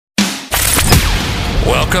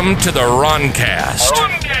Welcome to the Roncast,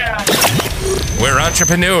 where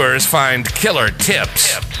entrepreneurs find killer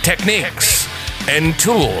tips, techniques, and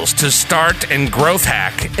tools to start and growth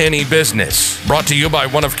hack any business. Brought to you by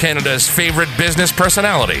one of Canada's favorite business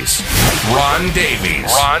personalities, Ron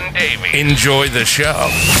Davies. Enjoy the show.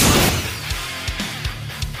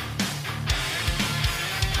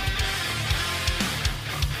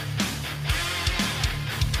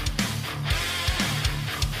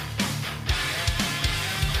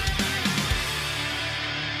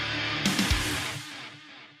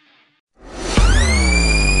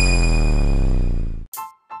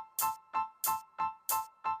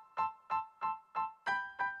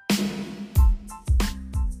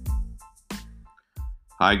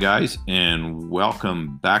 Hi guys, and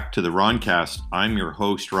welcome back to the Roncast. I'm your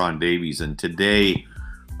host, Ron Davies, and today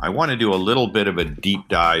I want to do a little bit of a deep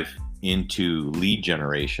dive into lead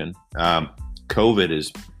generation.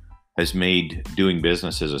 COVID has made doing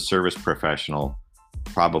business as a service professional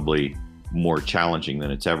probably more challenging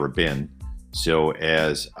than it's ever been. So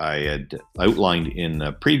as I had outlined in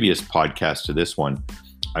the previous podcast to this one,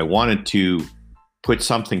 I wanted to put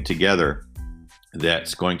something together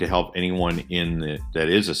that's going to help anyone that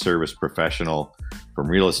is a service professional, from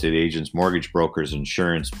real estate agents, mortgage brokers,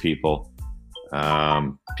 insurance people,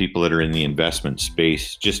 people that are in the investment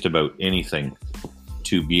space, just about anything,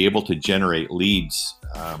 to be able to generate leads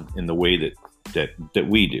in the way that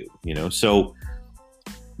we do. So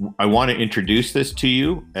I want to introduce this to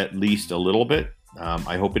you at least a little bit.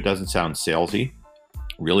 I hope it doesn't sound salesy.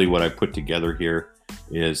 Really, what I put together here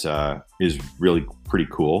is really pretty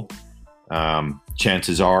cool.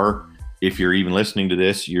 Chances are, if you're even listening to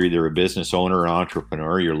this, you're either a business owner or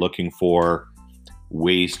entrepreneur. You're looking for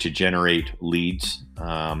ways to generate leads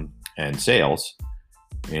and sales,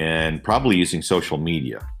 and probably using social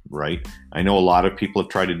media, right? I know a lot of people have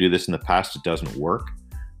tried to do this in the past. It doesn't work.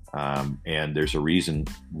 And there's a reason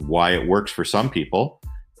why it works for some people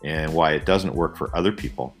and why it doesn't work for other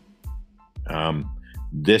people.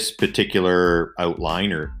 This particular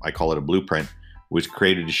outline, or I call it a blueprint, was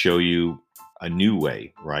created to show you a new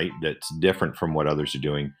way, right? That's different from what others are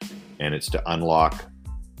doing. And it's to unlock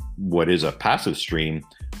what is a passive stream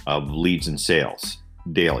of leads and sales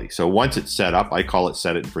daily. So once it's set up, I call it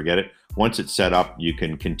set it and forget it. Once it's set up, you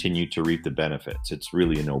can continue to reap the benefits. It's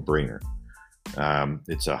really a no-brainer.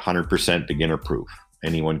 It's 100% beginner proof.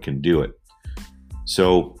 Anyone can do it.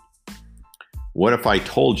 So what if I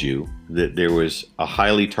told you that there was a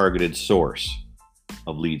highly targeted source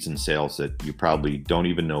of leads and sales that you probably don't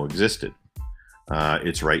even know existed?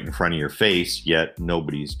 It's right in front of your face, yet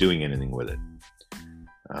nobody's doing anything with it.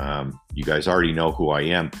 You guys already know who I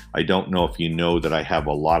am. I don't know if you know that I have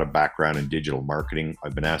a lot of background in digital marketing.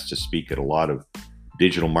 I've been asked to speak at a lot of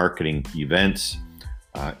digital marketing events,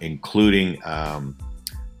 including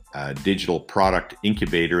a digital product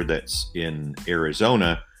incubator that's in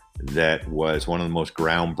Arizona that was one of the most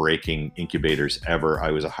groundbreaking incubators ever.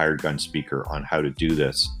 I was a hired gun speaker on how to do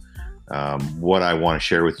this. What I want to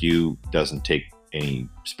share with you doesn't take any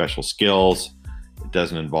special skills. It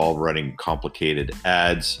doesn't involve running complicated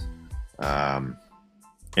ads.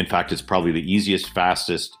 In fact, it's probably the easiest,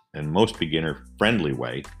 fastest, and most beginner-friendly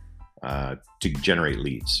way to generate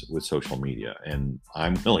leads with social media. And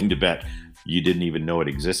I'm willing to bet you didn't even know it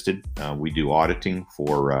existed. We do auditing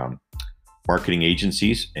for marketing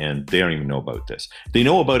agencies, and they don't even know about this. They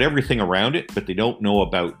know about everything around it, but they don't know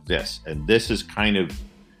about this. And this is kind of,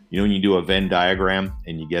 when you do a Venn diagram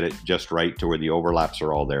and you get it just right to where the overlaps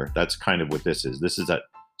are all there, that's kind of what this is. This is that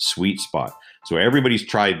sweet spot. So everybody's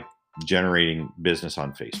tried generating business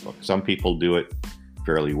on Facebook. Some people do it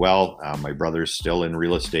fairly well. My brother's still in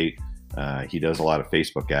real estate. He does a lot of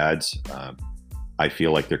Facebook ads. I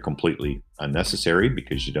feel like they're completely unnecessary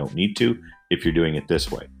because you don't need to if you're doing it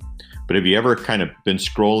this way. But have you ever kind of been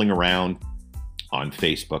scrolling around on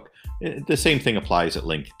Facebook? The same thing applies at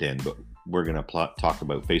LinkedIn, but we're going to talk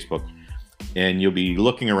about Facebook. And you'll be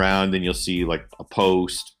looking around and you'll see like a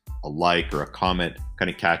post, a like, or a comment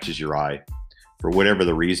kind of catches your eye. For whatever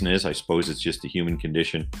the reason is, I suppose it's just a human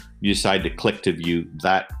condition. You decide to click to view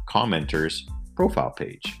that commenter's profile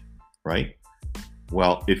page, right?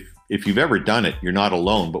 Well, if you've ever done it, you're not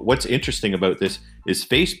alone. But what's interesting about this is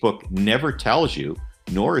Facebook never tells you,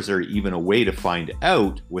 nor is there even a way to find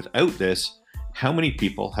out without this, how many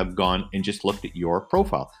people have gone and just looked at your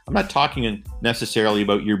profile. I'm not talking necessarily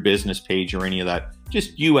about your business page or any of that,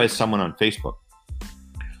 just you as someone on Facebook.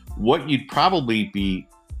 What you'd probably be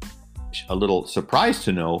a little surprised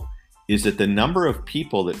to know is that the number of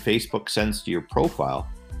people that Facebook sends to your profile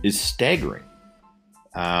is staggering.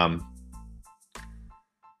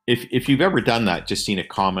 if you've ever done that, just seen a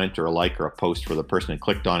comment or a like or a post for the person and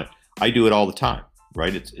clicked on it, I do it all the time,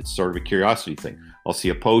 right? It's sort of a curiosity thing. I'll see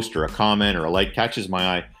a post or a comment or a like catches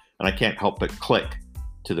my eye, and I can't help but click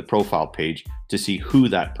to the profile page to see who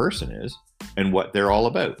that person is and what they're all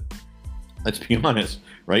about. Let's be honest,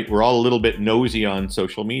 right? We're all a little bit nosy on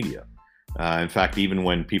social media. In fact, even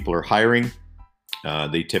when people are hiring,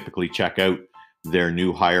 they typically check out their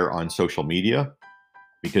new hire on social media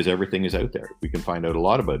because everything is out there. We can find out a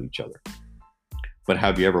lot about each other. But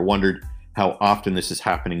have you ever wondered how often this is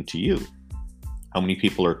happening to you? How many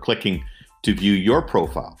people are clicking to view your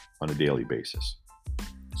profile on a daily basis?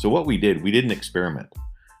 So what we did an experiment.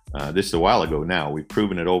 This is a while ago now. We've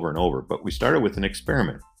proven it over and over, but we started with an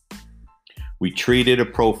experiment. We treated a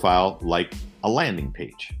profile like a landing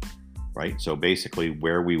page, right? So basically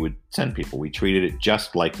where we would send people, we treated it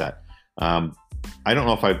just like that. I don't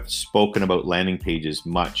know if I've spoken about landing pages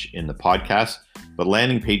much in the podcast, but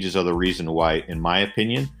landing pages are the reason why, in my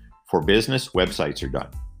opinion, for business, websites are done.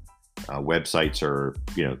 Websites are,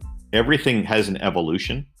 everything has an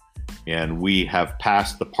evolution, and we have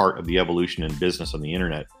passed the part of the evolution in business on the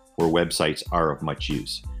internet where websites are of much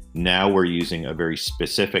use. Now we're using a very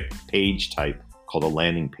specific page type called a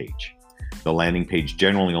landing page. The landing page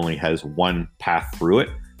generally only has one path through it,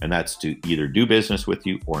 and that's to either do business with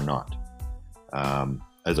you or not.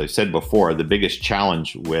 As I said before, the biggest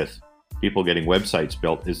challenge with people getting websites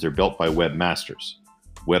built is they're built by webmasters.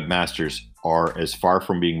 Webmasters are as far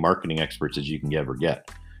from being marketing experts as you can ever get.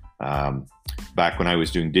 Back when I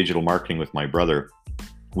was doing digital marketing with my brother,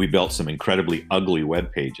 we built some incredibly ugly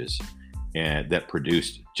web pages and that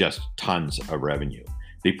produced just tons of revenue.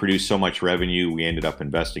 They produced so much revenue, we ended up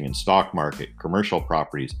investing in stock market, commercial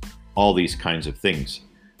properties, all these kinds of things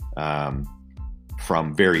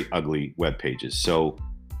from very ugly web pages. So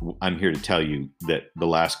I'm here to tell you that the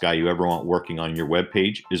last guy you ever want working on your web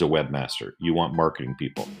page is a webmaster. You want marketing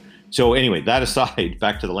people. So anyway, that aside,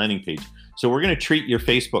 back to the landing page. So we're going to treat your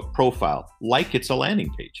Facebook profile like it's a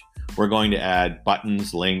landing page. We're going to add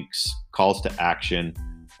buttons, links, calls to action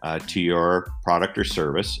to your product or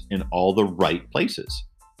service in all the right places,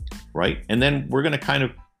 right? And then we're going to kind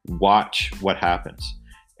of watch what happens.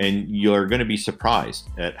 And you're going to be surprised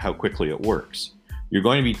at how quickly it works. You're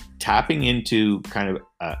going to be tapping into kind of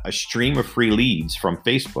a stream of free leads from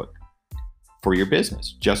Facebook for your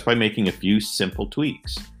business just by making a few simple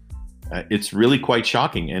tweaks. It's really quite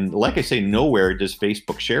shocking. And like I say, nowhere does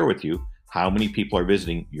Facebook share with you how many people are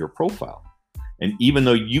visiting your profile. And even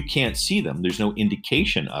though you can't see them, there's no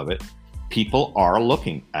indication of it, people are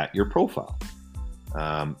looking at your profile.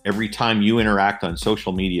 Every time you interact on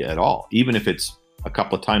social media at all, even if it's a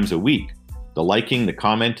couple of times a week, the liking, the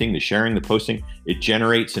commenting, the sharing, the posting, it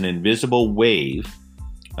generates an invisible wave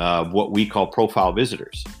of what we call profile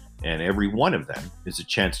visitors. And every one of them is a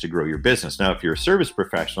chance to grow your business. Now, if you're a service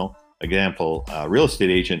professional, example, real estate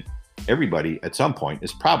agent, everybody at some point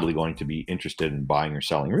is probably going to be interested in buying or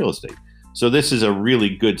selling real estate. So this is a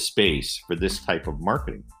really good space for this type of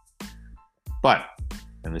marketing. But,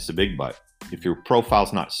 and this is a big but, if your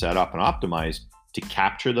profile's not set up and optimized to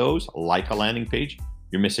capture those like a landing page,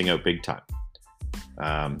 you're missing out big time.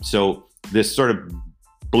 So this sort of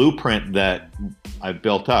blueprint that I've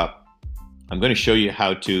built up, I'm going to show you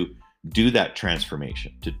how to do that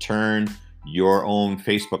transformation, to turn your own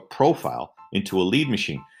Facebook profile into a lead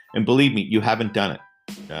machine. And believe me, you haven't done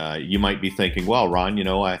it. You might be thinking, well, Ron,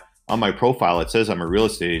 on my profile, it says I'm a real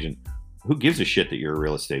estate agent. Who gives a shit that you're a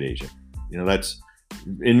real estate agent? That's,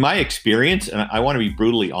 in my experience, and I want to be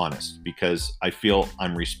brutally honest because I feel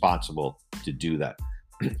I'm responsible to do that.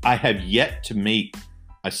 I have yet to meet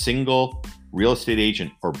a single real estate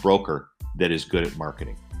agent or broker that is good at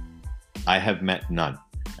marketing. I have met none,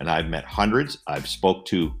 and I've met hundreds. I've spoke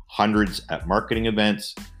to hundreds at marketing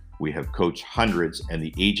events. We have coached hundreds, and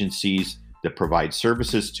the agencies that provide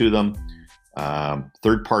services to them,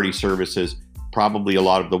 third-party services, probably a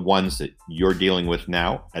lot of the ones that you're dealing with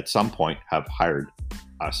now at some point have hired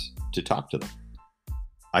us to talk to them.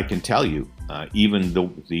 I can tell you, even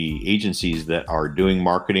the agencies that are doing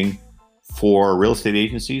marketing for real estate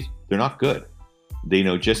agencies, they're not good. They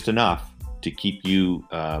know just enough to keep you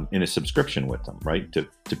in a subscription with them, right?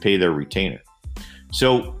 To pay their retainer.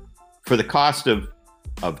 So for the cost of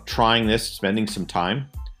trying this, spending some time,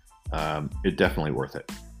 it's definitely worth it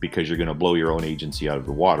because you're going to blow your own agency out of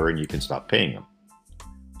the water and you can stop paying them.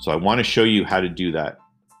 So I want to show you how to do that.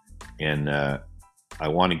 And I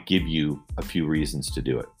want to give you a few reasons to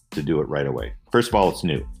do it right away. First of all, it's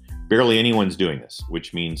new. Barely anyone's doing this,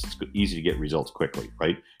 which means it's easy to get results quickly,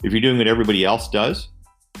 right? If you're doing what everybody else does,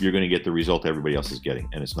 you're going to get the result everybody else is getting,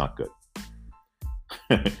 and it's not good.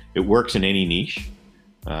 It works in any niche.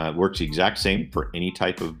 Works the exact same for any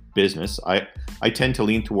type of business. I tend to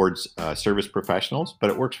lean towards service professionals, but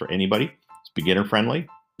it works for anybody. It's beginner friendly,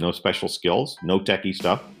 no special skills, no techie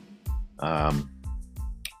stuff. I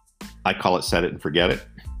call it set it and forget it.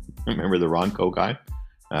 Remember the Ronco guy?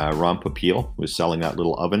 Ron Popeil was selling that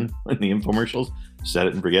little oven in the infomercials. Set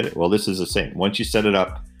it and forget it. Well, this is the same. Once you set it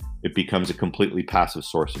up, it becomes a completely passive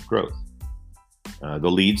source of growth. The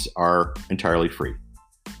leads are entirely free.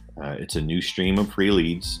 It's a new stream of free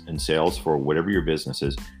leads and sales for whatever your business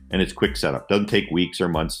is, and it's quick setup. Doesn't take weeks or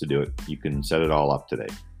months to do it. You can set it all up today.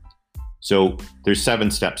 So there's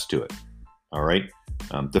 7 steps to it. All right.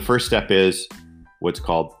 The first step is what's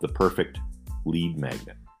called the perfect lead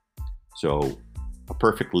magnet. So a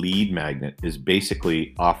perfect lead magnet is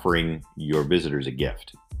basically offering your visitors a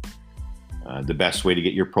gift. The best way to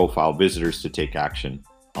get your profile visitors to take action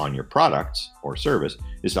on your products or service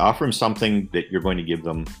is to offer them something that you're going to give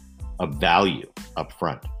them a value up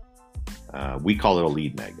front. We call it a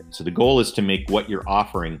lead magnet. So the goal is to make what you're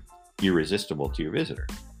offering irresistible to your visitor.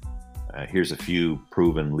 Here's a few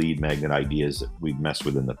proven lead magnet ideas that we've messed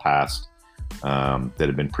with in the past that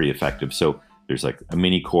have been pretty effective. So there's like a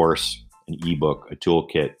mini course, an ebook, a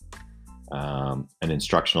toolkit, an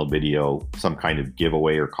instructional video, some kind of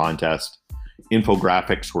giveaway or contest.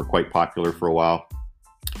 Infographics were quite popular for a while.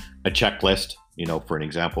 A checklist, for an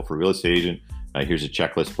example, for a real estate agent, here's a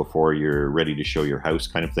checklist before you're ready to show your house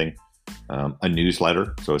kind of thing. A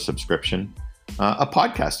newsletter, so a subscription, a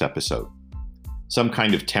podcast episode, some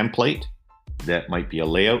kind of template that might be a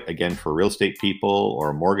layout, again, for real estate people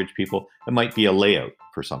or mortgage people. It might be a layout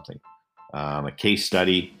for something, a case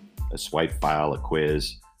study, a swipe file, a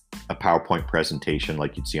quiz, a PowerPoint presentation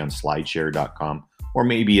like you'd see on slideshare.com, or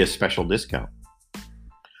maybe a special discount.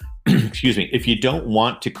 Excuse me. If you don't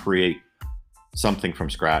want to create something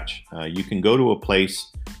from scratch, you can go to a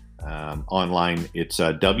place online. It's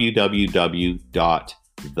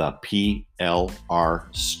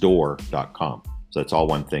www.theplrstore.com. So that's all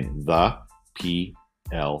one thing,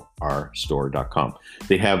 theplrstore.com.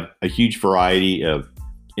 They have a huge variety of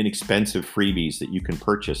inexpensive freebies that you can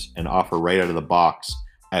purchase and offer right out of the box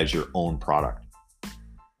as your own product.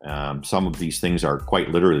 Some of these things are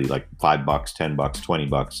quite literally like $5, $10,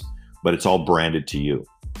 $20, but it's all branded to you.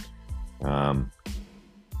 How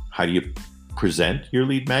do you present your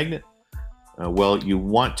lead magnet? Well, you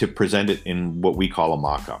want to present it in what we call a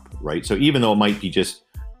mock-up, right? So even though it might be just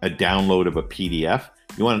a download of a PDF,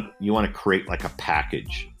 you want to create like a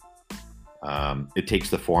package. It takes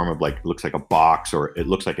the form of it looks like a box, or it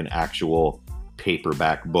looks like an actual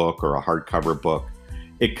paperback book or a hardcover book.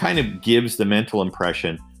 It kind of gives the mental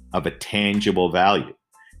impression of a tangible value,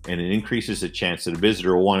 and it increases the chance that a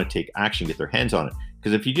visitor will want to take action, get their hands on it.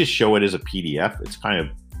 Because if you just show it as a PDF, it's kind of,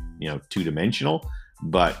 two-dimensional.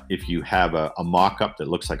 But if you have a mock-up that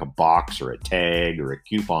looks like a box or a tag or a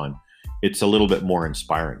coupon, it's a little bit more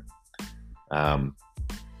inspiring.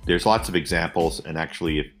 There's lots of examples, and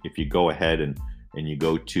actually, if you go ahead and you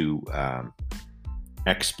go to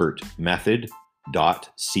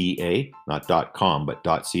expertmethod.ca, not .com, but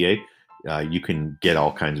 .ca, you can get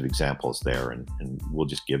all kinds of examples there, and we'll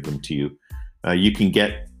just give them to you. You can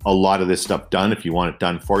get a lot of this stuff done if you want it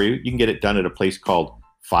done for you. You can get it done at a place called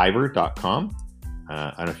Fiverr.com.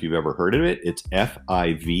 I don't know if you've ever heard of it. It's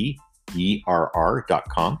Fiverr.com.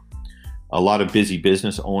 A lot of busy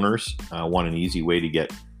business owners want an easy way to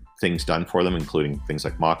get things done for them, including things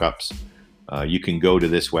like mock-ups. You can go to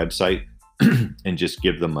this website and just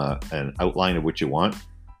give them an outline of what you want.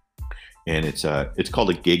 And it's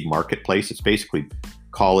called a gig marketplace. It's basically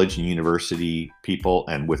college and university people,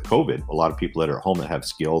 and with COVID, a lot of people that are at home that have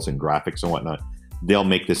skills and graphics and whatnot, they'll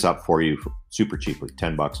make this up for you super cheaply,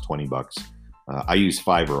 $10, $20. I use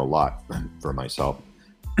Fiverr a lot for myself.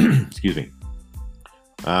 Excuse me.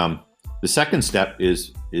 The second step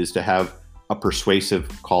is to have a persuasive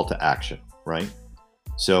call to action, right?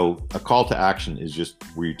 So a call to action is just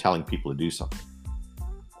where you're telling people to do something.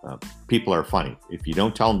 People are funny. If you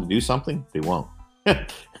don't tell them to do something, they won't,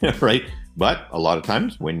 right? But a lot of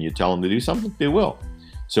times when you tell them to do something, they will.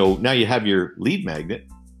 So now you have your lead magnet.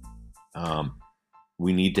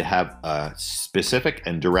 We need to have a specific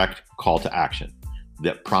and direct call to action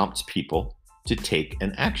that prompts people to take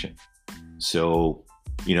an action. So,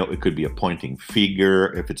 it could be a pointing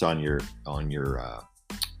figure if it's on your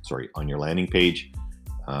landing page.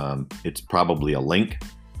 It's probably a link,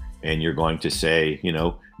 and you're going to say,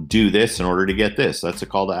 do this in order to get this. That's a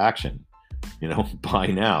call to action. Buy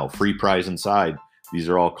now, free prize inside. These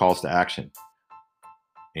are all calls to action.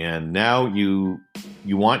 And now you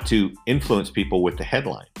want to influence people with the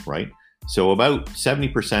headline, right? So about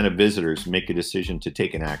 70% of visitors make a decision to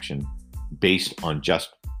take an action based on just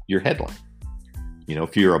your headline. You know,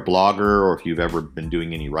 if you're a blogger or if you've ever been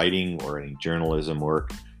doing any writing or any journalism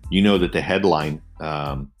work, you know that the headline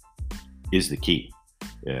is the key.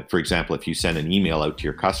 For example, if you send an email out to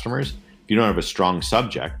your customers, if you don't have a strong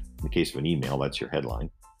subject, in the case of an email, that's your headline.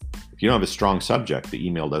 If you don't have a strong subject, the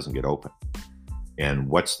email doesn't get open. And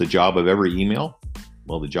what's the job of every email?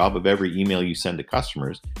 Well, the job of every email you send to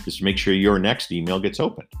customers is to make sure your next email gets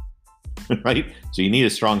opened, right? So you need a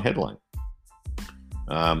strong headline.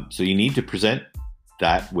 So you need to present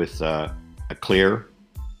that with a clear,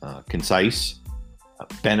 concise,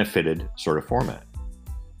 benefited sort of format.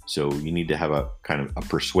 So you need to have a kind of a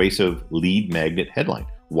persuasive lead magnet headline.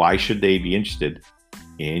 Why should they be interested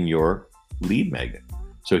in your lead magnet?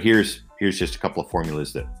 So here's just a couple of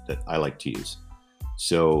formulas that I like to use.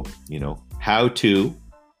 So, you know, how to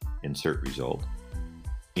insert result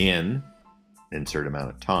in insert amount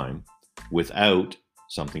of time without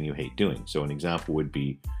something you hate doing. So an example would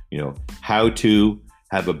be, you know, how to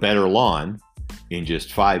have a better lawn in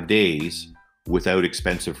just 5 days without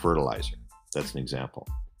expensive fertilizer. That's an example.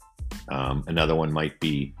 Another one might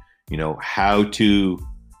be, you know, how to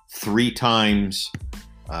 3 times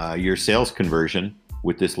your sales conversion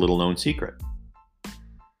with this little known secret.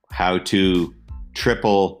 How to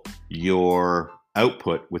triple your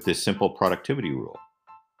output with this simple productivity rule.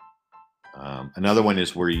 Another one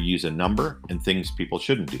is where you use a number and things people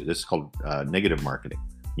shouldn't do. This is called negative marketing.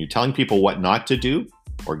 You're telling people what not to do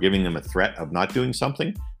or giving them a threat of not doing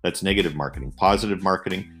something. That's negative marketing. Positive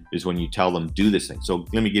marketing is when you tell them do this thing. So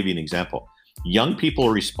let me give you an example. Young people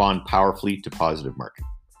respond powerfully to positive marketing.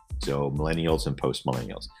 So millennials and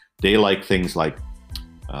post-millennials. They like things like,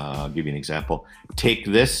 I'll give you an example. Take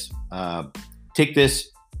this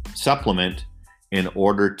supplement in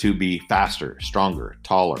order to be faster, stronger,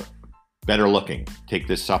 taller, better looking. Take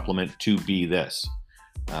this supplement to be this.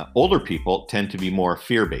 Older people tend to be more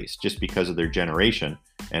fear-based just because of their generation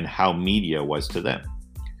and how media was to them.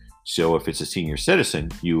 So if it's a senior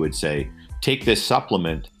citizen, you would say, take this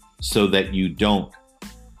supplement so that you don't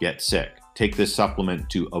get sick. Take this supplement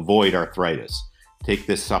to avoid arthritis. Take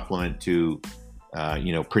this supplement to,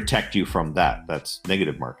 protect you from that. That's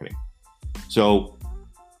negative marketing. So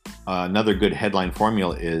another good headline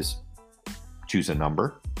formula is choose a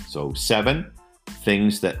number. So 7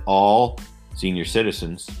 things that all senior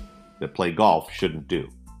citizens that play golf shouldn't do.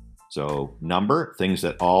 So number, things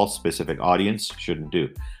that all specific audience shouldn't do.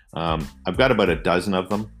 I've got about a dozen of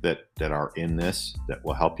them that are in this that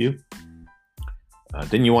will help you.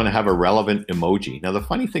 Then you want to have a relevant emoji. Now, the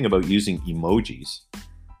funny thing about using emojis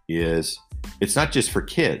is it's not just for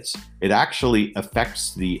kids. It actually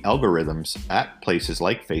affects the algorithms at places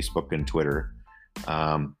like Facebook and Twitter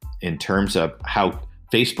in terms of how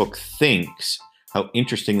Facebook thinks, how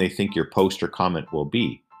interesting they think your post or comment will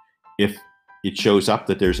be. If it shows up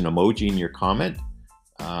that there's an emoji in your comment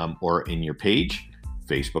or in your page,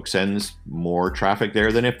 Facebook sends more traffic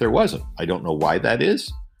there than if there wasn't. I don't know why that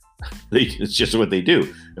is. It's just what they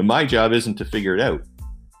do. And my job isn't to figure it out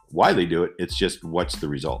why they do it. It's just what's the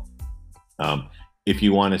result. If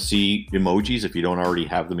you want to see emojis, if you don't already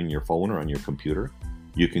have them in your phone or on your computer,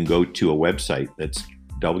 you can go to a website that's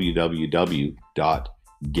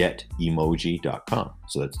www.getemoji.com.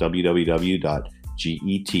 So that's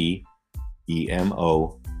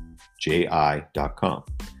www.getemoji.com.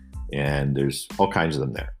 And there's all kinds of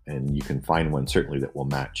them there. And you can find one certainly that will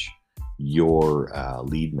match your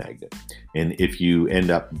lead magnet. And if you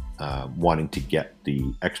end up wanting to get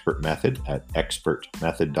the expert method at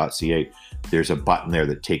expertmethod.ca, there's a button there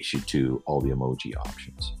that takes you to all the emoji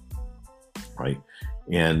options, right?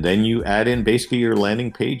 And then you add in basically your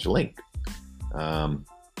landing page link.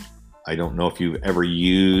 I don't know if you've ever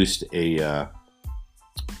used a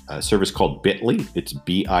service called Bitly. It's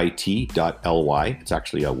bit.ly. It's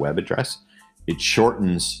actually a web address. It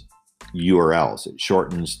shortens URLs. It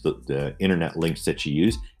shortens the internet links that you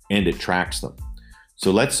use, and it tracks them.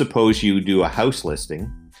 So let's suppose you do a house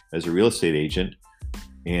listing as a real estate agent,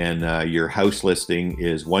 and your house listing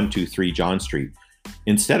is 123 John Street.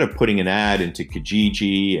 Instead of putting an ad into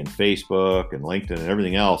Kijiji and Facebook and LinkedIn and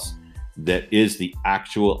everything else that is the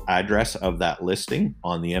actual address of that listing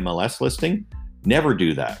on the MLS listing, never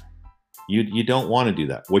do that. You don't want to do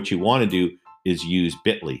that. What you want to do is use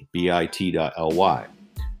Bitly, bit.ly.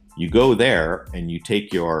 You go there and you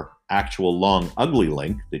take your actual long, ugly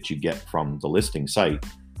link that you get from the listing site,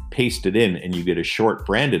 paste it in, and you get a short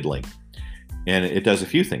branded link. And it does a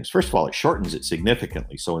few things. First of all, it shortens it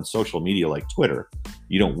significantly. So in social media like Twitter,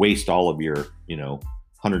 you don't waste all of your,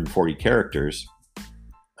 140 characters,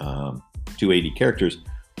 280 characters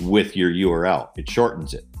with your URL. It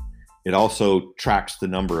shortens it. It also tracks the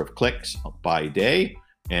number of clicks by day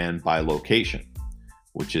and by location,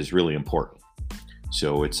 which is really important.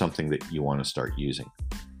 So it's something that you want to start using.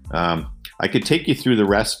 I could take you through the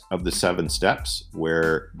rest of the 7 steps,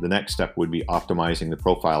 where the next step would be optimizing the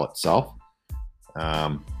profile itself.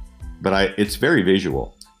 But it's very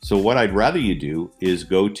visual. So what I'd rather you do is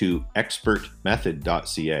go to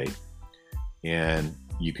expertmethod.ca, and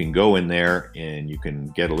you can go in there and you can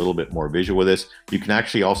get a little bit more visual with this. You can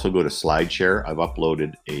actually also go to SlideShare. I've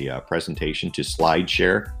uploaded a presentation to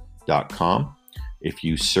slideshare.com. If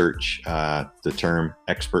you search the term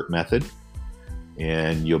expert method,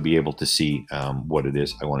 and you'll be able to see what it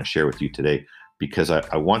is I want to share with you today, because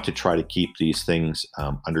I want to try to keep these things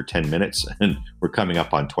under 10 minutes, and we're coming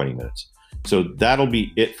up on 20 minutes. So that'll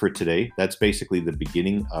be it for today. That's basically the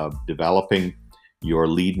beginning of developing your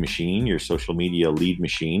lead machine, your social media lead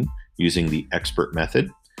machine, using the expert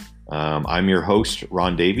method. I'm your host,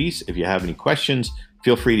 Ron Davies. If you have any questions,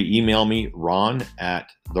 feel free to email me,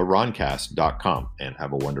 ron@theroncast.com, and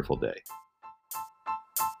have a wonderful day.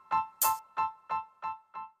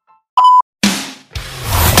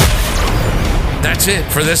 That's it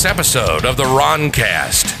for this episode of the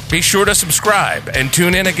Roncast. Be sure to subscribe and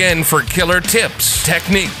tune in again for killer tips,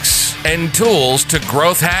 techniques, and tools to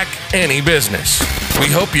growth hack any business. We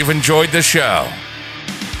hope you've enjoyed the show.